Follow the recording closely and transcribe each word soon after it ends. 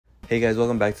Hey guys,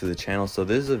 welcome back to the channel. So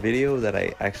this is a video that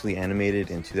I actually animated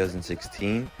in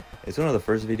 2016. It's one of the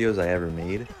first videos I ever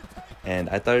made, and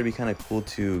I thought it'd be kind of cool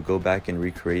to go back and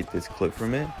recreate this clip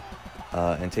from it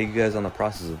and take you guys on the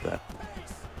process of that,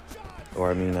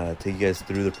 or take you guys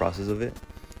through the process of it.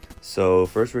 So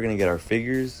first we're gonna get our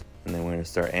figures, and then we're gonna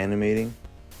start animating.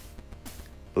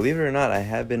 Believe it or not, I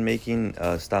have been making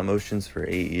stop motions for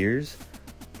 8 years.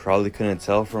 Probably couldn't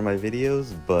tell from my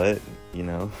videos, but you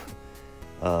know,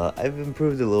 I've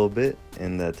improved a little bit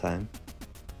in that time.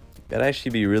 It'd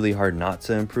actually be really hard not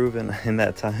to improve in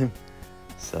that time.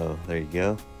 So there you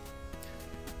go.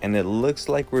 And it looks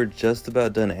like we're just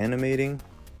about done animating,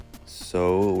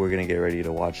 so we're gonna get ready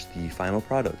to watch the final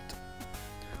product.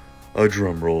 A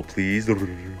drum roll, please.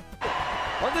 Undertaker's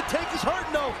hurt,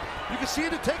 no. You can see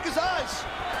Undertaker's eyes.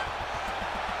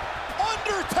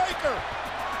 Undertaker!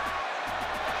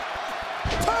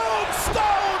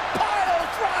 Tombstone pile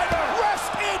driver!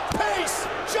 Rest in peace,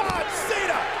 John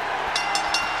Cena!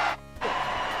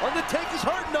 Undertaker's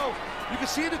hurt, no. You can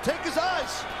see Undertaker's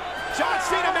eyes. John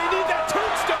Cena may need that too.